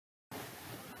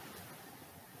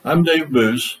I'm Dave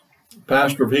Booz,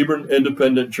 pastor of Hebron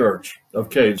Independent Church of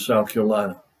Cade, South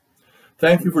Carolina.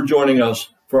 Thank you for joining us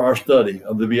for our study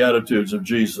of the Beatitudes of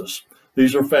Jesus.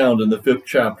 These are found in the 5th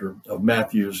chapter of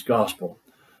Matthew's Gospel.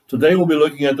 Today we'll be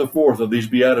looking at the 4th of these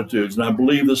Beatitudes, and I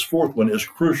believe this 4th one is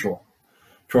crucial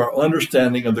to our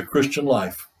understanding of the Christian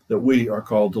life that we are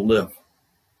called to live.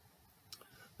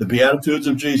 The Beatitudes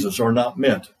of Jesus are not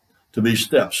meant to be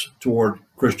steps toward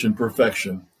Christian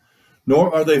perfection,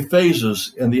 nor are they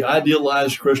phases in the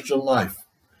idealized Christian life,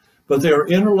 but they are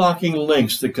interlocking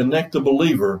links that connect the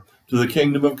believer to the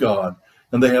kingdom of God,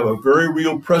 and they have a very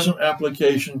real present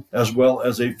application as well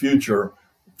as a future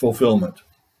fulfillment.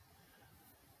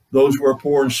 Those who are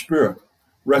poor in spirit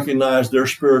recognize their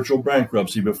spiritual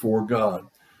bankruptcy before God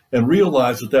and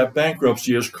realize that that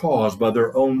bankruptcy is caused by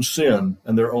their own sin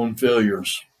and their own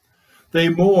failures. They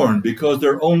mourn because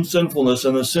their own sinfulness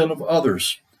and the sin of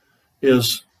others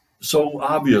is so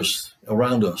obvious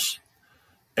around us.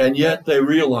 And yet they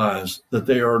realize that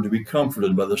they are to be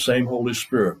comforted by the same Holy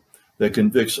Spirit that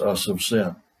convicts us of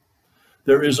sin.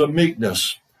 There is a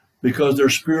meekness because their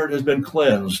spirit has been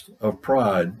cleansed of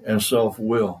pride and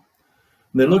self-will.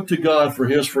 And they look to God for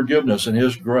his forgiveness and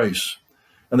his grace.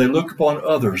 And they look upon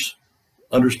others,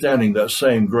 understanding that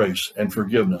same grace and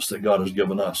forgiveness that God has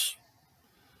given us.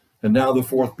 And now the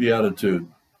 4th Beatitude.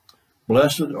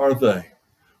 Blessed are they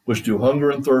which do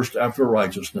hunger and thirst after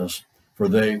righteousness, for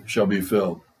they shall be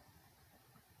filled.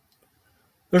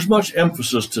 There's much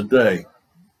emphasis today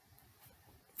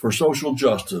for social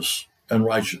justice and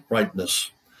rightness.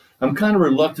 I'm kind of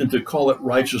reluctant to call it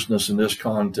righteousness in this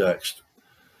context.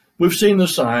 We've seen the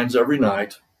signs every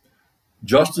night: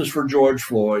 justice for George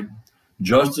Floyd,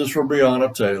 justice for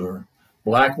Breonna Taylor,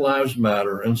 Black Lives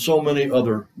Matter, and so many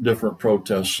other different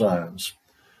protest signs.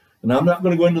 And I'm not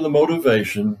going to go into the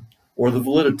motivation or the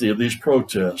validity of these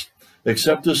protests,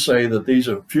 except to say that these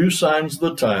are few signs of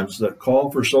the times that call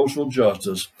for social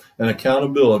justice and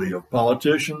accountability of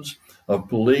politicians, of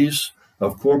police,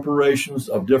 of corporations,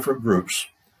 of different groups,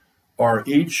 are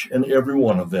each and every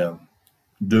one of them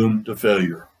doomed to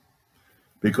failure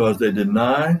because they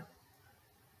deny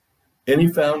any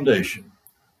foundation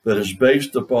that is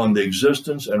based upon the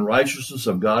existence and righteousness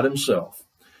of God himself,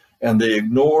 and they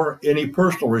ignore any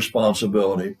personal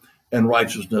responsibility and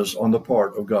righteousness on the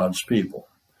part of God's people.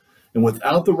 And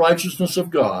without the righteousness of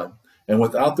God and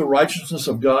without the righteousness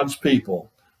of God's people,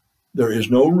 there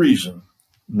is no reason,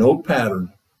 no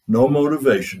pattern, no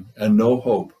motivation, and no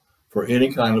hope for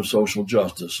any kind of social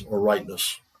justice or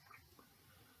rightness.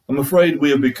 I'm afraid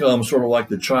we have become sort of like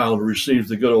the child who receives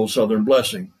the good old Southern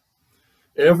blessing.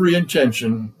 Every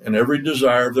intention and every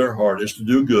desire of their heart is to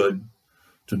do good,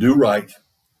 to do right,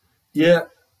 yet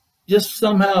just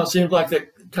somehow it seems like that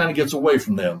kind of gets away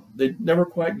from them. They never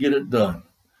quite get it done.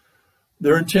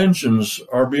 Their intentions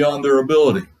are beyond their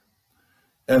ability.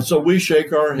 And so we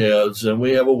shake our heads and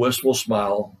we have a wistful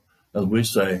smile as we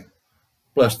say,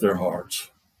 bless their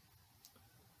hearts.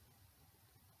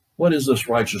 What is this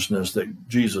righteousness that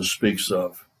Jesus speaks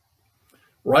of?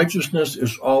 Righteousness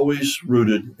is always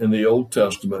rooted in the Old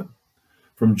Testament.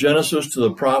 From Genesis to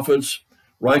the prophets,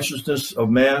 righteousness of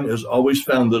man is always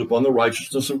founded upon the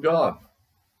righteousness of God.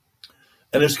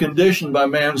 And it's conditioned by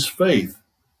man's faith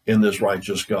in this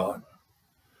righteous God.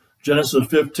 Genesis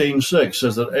 15:6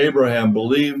 says that Abraham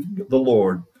believed the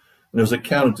Lord and it was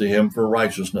accounted to him for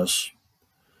righteousness.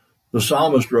 The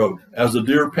psalmist wrote, as the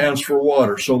deer pants for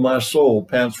water, so my soul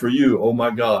pants for you, O my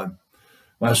God.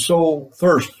 My soul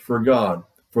thirsts for God,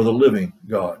 for the living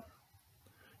God.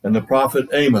 And the prophet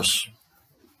Amos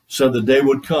said the day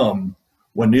would come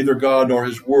when neither God nor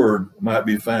his word might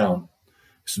be found.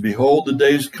 He said, behold, the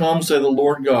days come, say the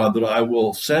Lord God, that I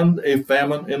will send a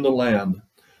famine in the land,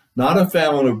 not a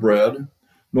famine of bread,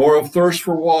 nor of thirst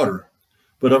for water,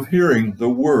 but of hearing the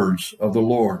words of the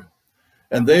Lord.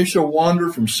 And they shall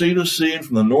wander from sea to sea and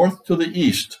from the north to the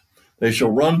east. They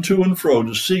shall run to and fro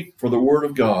to seek for the word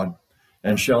of God,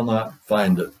 and shall not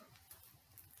find it.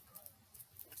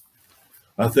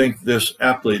 I think this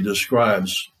aptly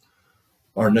describes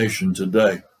our nation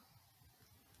today.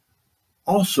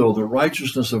 Also, the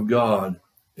righteousness of God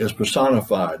is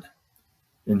personified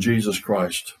in Jesus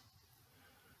Christ.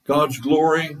 God's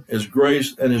glory, his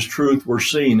grace, and his truth were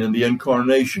seen in the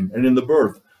incarnation and in the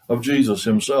birth of Jesus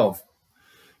himself.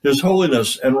 His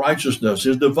holiness and righteousness,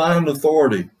 his divine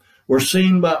authority were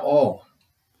seen by all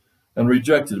and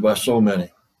rejected by so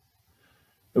many.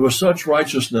 It was such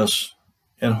righteousness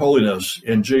and holiness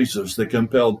in Jesus that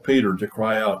compelled Peter to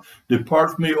cry out,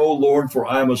 depart from me, O Lord, for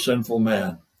I am a sinful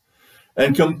man.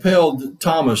 And compelled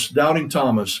Thomas, doubting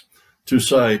Thomas,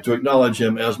 to acknowledge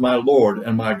him as my Lord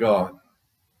and my God.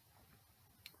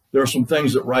 there are some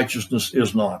things that righteousness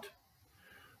is not.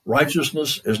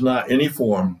 Righteousness is not any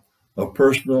form of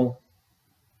personal,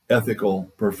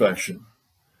 ethical perfection.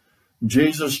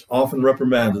 Jesus often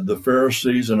reprimanded the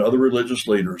Pharisees and other religious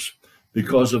leaders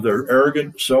because of their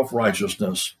arrogant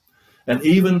self-righteousness. And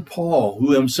even Paul,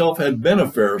 who himself had been a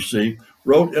Pharisee,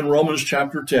 wrote in Romans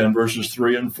chapter 10, verses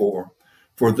 3 and 4,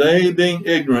 "For they, being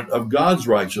ignorant of God's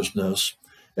righteousness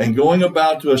and going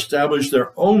about to establish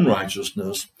their own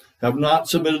righteousness, have not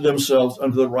submitted themselves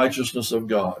unto the righteousness of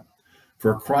God.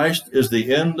 For Christ is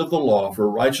the end of the law for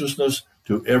righteousness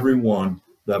to everyone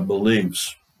that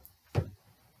believes."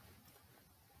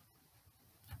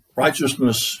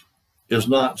 Righteousness is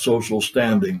not social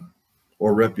standing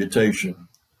or reputation.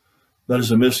 That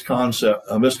is a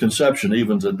misconception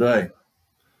even today.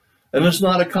 And it's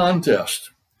not a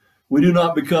contest. We do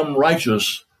not become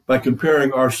righteous by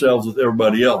comparing ourselves with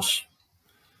everybody else.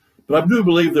 But I do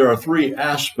believe there are three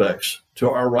aspects to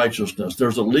our righteousness.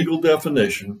 There's a legal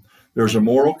definition, there's a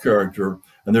moral character,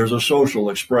 and there's a social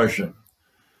expression.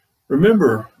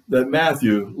 Remember that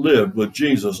Matthew lived with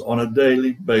Jesus on a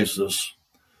daily basis.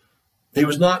 He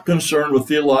was not concerned with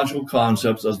theological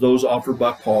concepts as those offered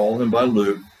by Paul and by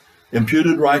Luke.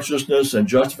 Imputed righteousness and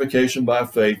justification by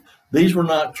faith, these were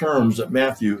not terms that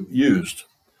Matthew used.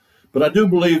 But I do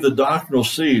believe the doctrinal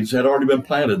seeds had already been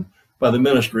planted by the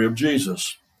ministry of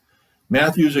Jesus.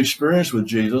 Matthew's experience with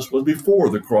Jesus was before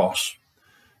the cross.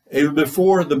 It was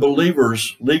before the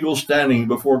believer's legal standing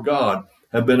before God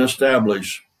had been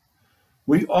established.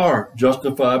 We are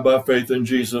justified by faith in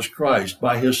Jesus Christ,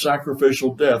 by his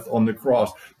sacrificial death on the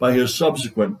cross, by his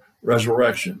subsequent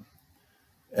resurrection.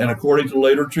 And according to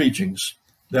later teachings,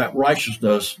 that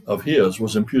righteousness of his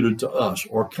was imputed to us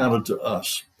or counted to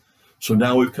us. So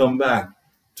now we've come back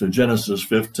to Genesis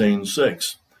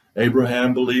 15:6.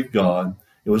 Abraham believed God,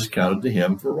 it was counted to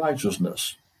him for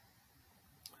righteousness.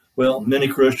 Well, many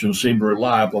Christians seem to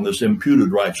rely upon this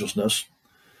imputed righteousness,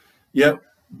 yet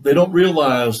they don't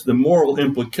realize the moral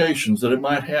implications that it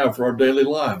might have for our daily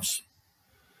lives.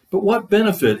 But what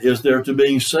benefit is there to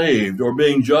being saved or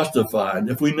being justified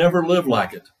if we never live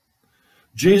like it?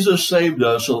 Jesus saved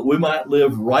us so that we might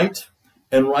live right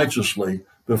and righteously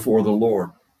before the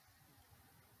Lord.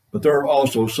 But there are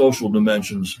also social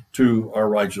dimensions to our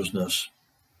righteousness.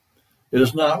 It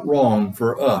is not wrong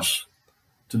for us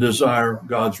to desire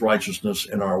God's righteousness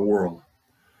in our world.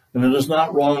 And it is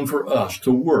not wrong for us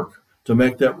to work to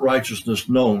make that righteousness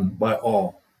known by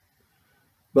all.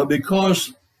 But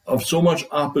because of so much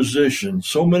opposition,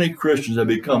 so many Christians have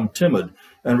become timid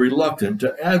and reluctant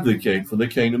to advocate for the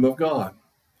kingdom of God.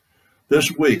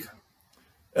 This week,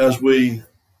 as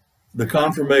the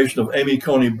confirmation of Amy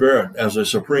Coney Barrett as a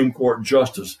Supreme Court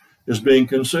justice is being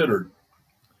considered.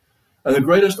 And the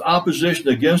greatest opposition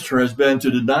against her has been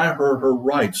to deny her her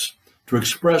rights to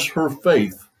express her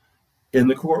faith in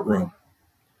the courtroom.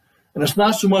 And it's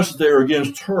not so much that they are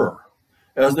against her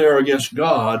as they are against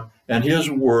God and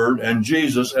his word and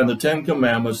Jesus and the Ten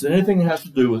Commandments and anything that has to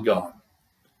do with God.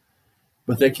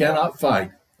 But they cannot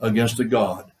fight against a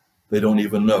God they don't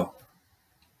even know.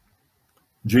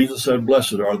 Jesus said,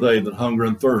 "Blessed are they that hunger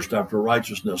and thirst after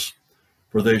righteousness,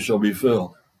 for they shall be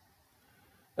filled."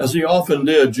 As he often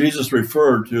did, Jesus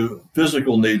referred to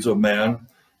physical needs of man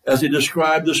as he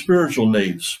described the spiritual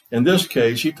needs. In this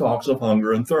case, he talks of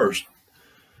hunger and thirst.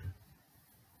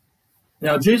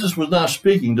 Now, Jesus was not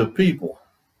speaking to people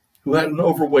who had an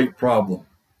overweight problem.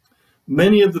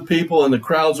 Many of the people and the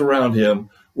crowds around him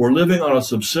were living on a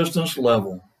subsistence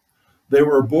level. They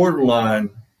were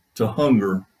borderline to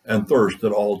hunger and thirst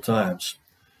at all times.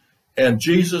 And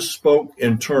Jesus spoke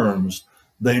in terms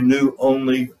they knew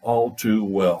only all too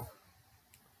well.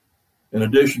 In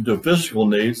addition to physical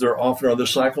needs, there often are the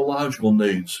psychological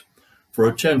needs for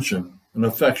attention and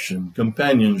affection,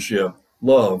 companionship,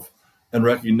 love, and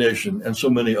recognition, and so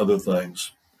many other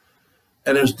things.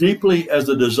 And as deeply as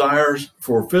the desires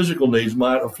for physical needs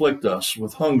might afflict us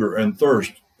with hunger and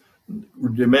thirst,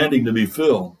 demanding to be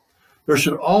filled, there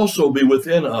should also be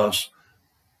within us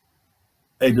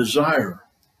a desire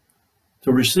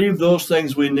to receive those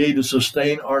things we need to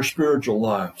sustain our spiritual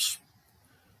lives.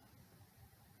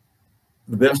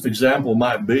 The best example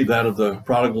might be that of the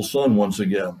prodigal son once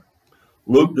again.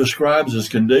 Luke describes his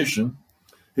condition.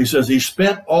 He says he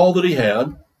spent all that he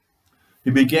had.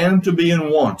 He began to be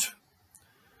in want.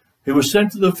 He was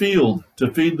sent to the field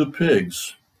to feed the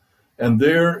pigs. And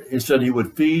there he said he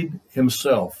would feed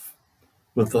himself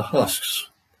with the husks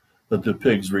that the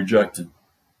pigs rejected.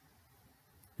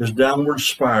 His downward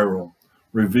spiral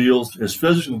reveals his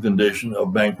physical condition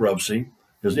of bankruptcy,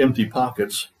 his empty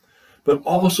pockets, but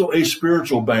also a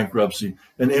spiritual bankruptcy,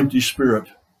 an empty spirit.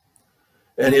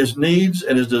 and his needs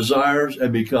and his desires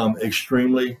have become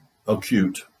extremely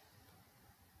acute.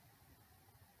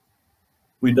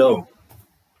 We know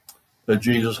that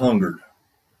Jesus hungered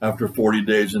after 40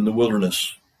 days in the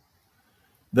wilderness,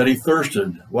 that he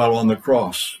thirsted while on the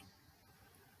cross,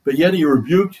 but yet he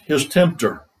rebuked his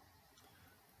tempter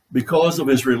because of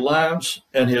his reliance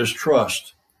and his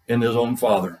trust in his own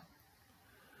Father.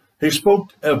 He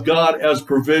spoke of God as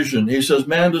provision. He says,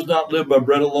 man does not live by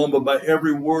bread alone, but by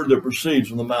every word that proceeds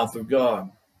from the mouth of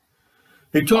God.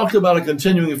 He talked about a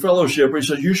continuing fellowship. He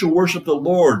says, you shall worship the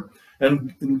Lord,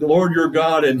 and the Lord your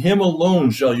God, and him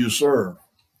alone shall you serve.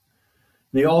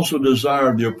 And he also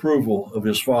desired the approval of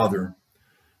his Father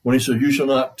when he said, you shall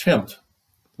not tempt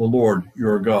the Lord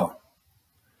your God.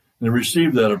 And he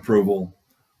received that approval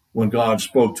when God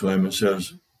spoke to him and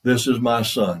says, this is my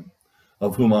Son,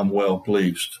 of whom I'm well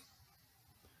pleased.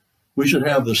 We should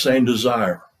have the same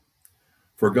desire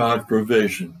for God's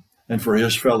provision and for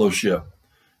his fellowship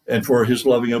and for his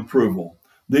loving approval.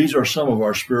 These are some of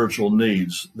our spiritual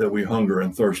needs that we hunger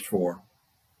and thirst for.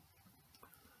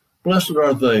 Blessed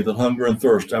are they that hunger and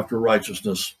thirst after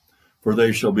righteousness, for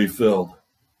they shall be filled.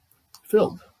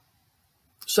 Filled.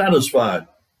 Satisfied.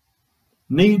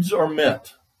 Needs are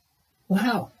met. Well,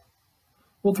 how?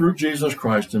 Well, through Jesus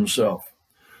Christ himself.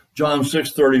 John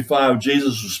 6:35,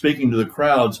 Jesus was speaking to the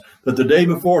crowds that the day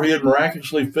before he had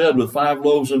miraculously fed with 5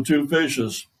 loaves and 2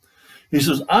 fishes. He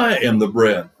says, I am the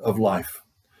bread of life,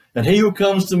 and he who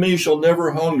comes to me shall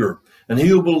never hunger, and he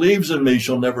who believes in me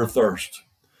shall never thirst.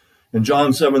 In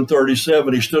John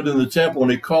 7:37, he stood in the temple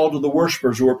and he called to the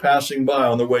worshipers who were passing by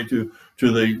on their way to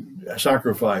the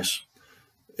sacrifice.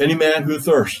 Any man who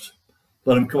thirsts,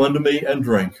 let him come unto me and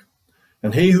drink.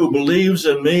 And he who believes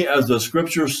in me, as the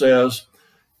scripture says,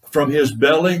 from his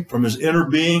belly, from his inner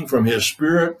being, from his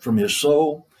spirit, from his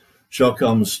soul, shall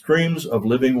come streams of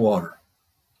living water.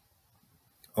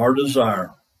 Our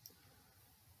desire,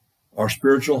 our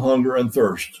spiritual hunger and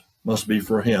thirst must be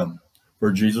for him,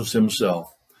 for Jesus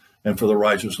himself, and for the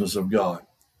righteousness of God.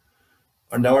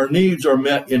 Now, our needs are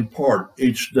met in part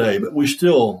each day, but we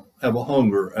still have a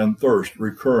hunger and thirst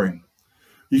recurring.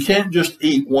 You can't just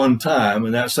eat one time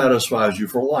and that satisfies you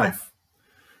for life.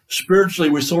 Spiritually,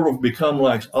 we sort of become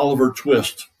like Oliver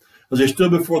Twist, as he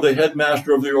stood before the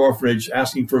headmaster of the orphanage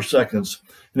asking for seconds.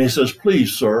 And he says,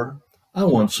 please, sir, I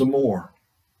want some more.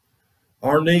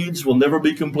 Our needs will never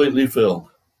be completely filled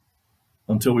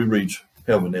until we reach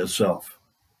heaven itself.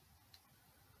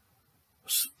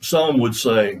 Some would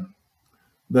say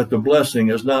that the blessing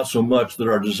is not so much that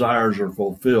our desires are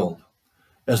fulfilled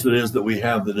as it is that we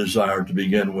have the desire to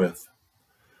begin with.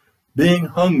 Being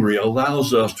hungry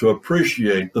allows us to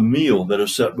appreciate the meal that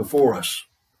is set before us.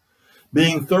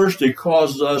 Being thirsty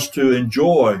causes us to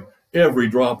enjoy every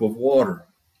drop of water.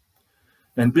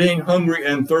 And being hungry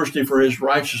and thirsty for his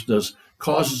righteousness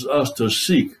causes us to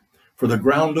seek for the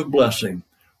ground of blessing,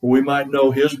 where we might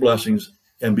know his blessings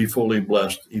and be fully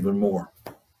blessed even more.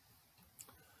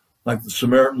 Like the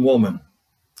Samaritan woman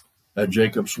at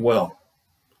Jacob's well,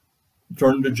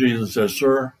 turned to Jesus and says,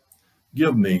 sir,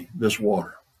 give me this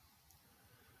water.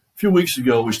 A few weeks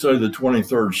ago, we studied the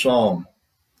 23rd Psalm.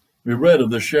 We read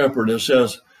of the shepherd. It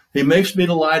says, he makes me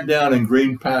to lie down in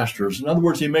green pastures. In other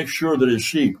words, he makes sure that his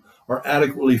sheep are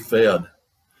adequately fed.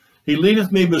 He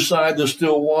leadeth me beside the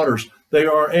still waters. They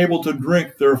are able to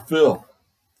drink their fill.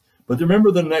 But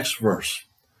remember the next verse.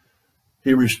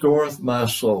 He restoreth my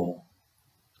soul.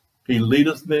 He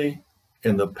leadeth me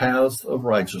in the paths of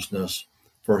righteousness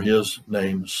for his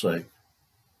name's sake.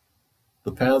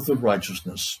 The path of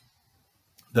righteousness.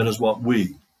 That is what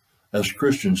we, as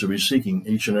Christians, should be seeking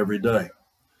each and every day.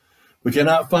 We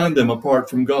cannot find them apart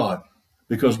from God,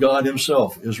 because God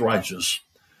himself is righteous.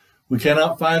 We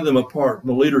cannot find them apart from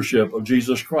the leadership of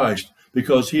Jesus Christ,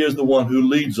 because he is the one who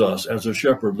leads us as a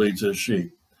shepherd leads his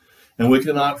sheep. And we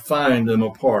cannot find them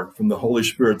apart from the Holy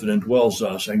Spirit that indwells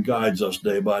us and guides us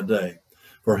day by day,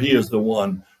 for he is the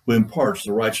one who imparts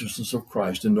the righteousness of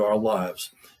Christ into our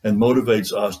lives and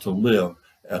motivates us to live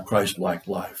a Christ-like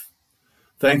life.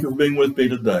 Thank you for being with me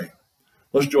today.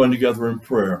 Let's join together in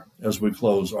prayer as we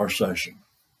close our session.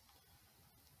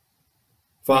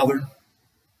 Father,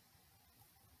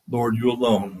 Lord, you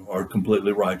alone are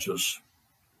completely righteous.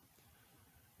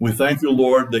 We thank you,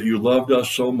 Lord, that you loved us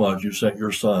so much, you sent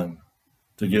your Son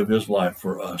to give his life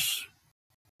for us.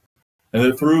 And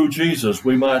that through Jesus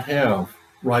we might have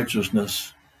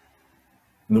righteousness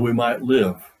and that we might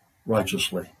live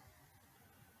righteously.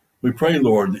 We pray,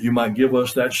 Lord, that you might give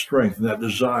us that strength and that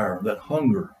desire, that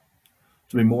hunger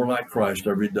to be more like Christ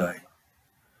every day.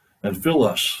 And fill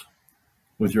us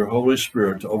with your Holy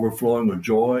Spirit to overflowing with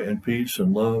joy and peace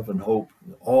and love and hope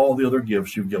and all the other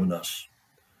gifts you've given us.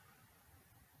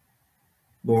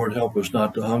 Lord, help us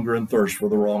not to hunger and thirst for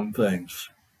the wrong things,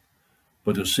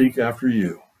 but to seek after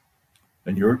you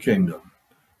and your kingdom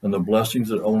and the blessings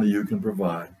that only you can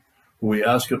provide. We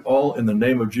ask it all in the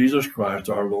name of Jesus Christ,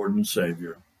 our Lord and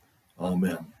Savior.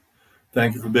 Amen.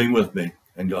 Thank you for being with me,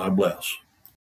 and God bless.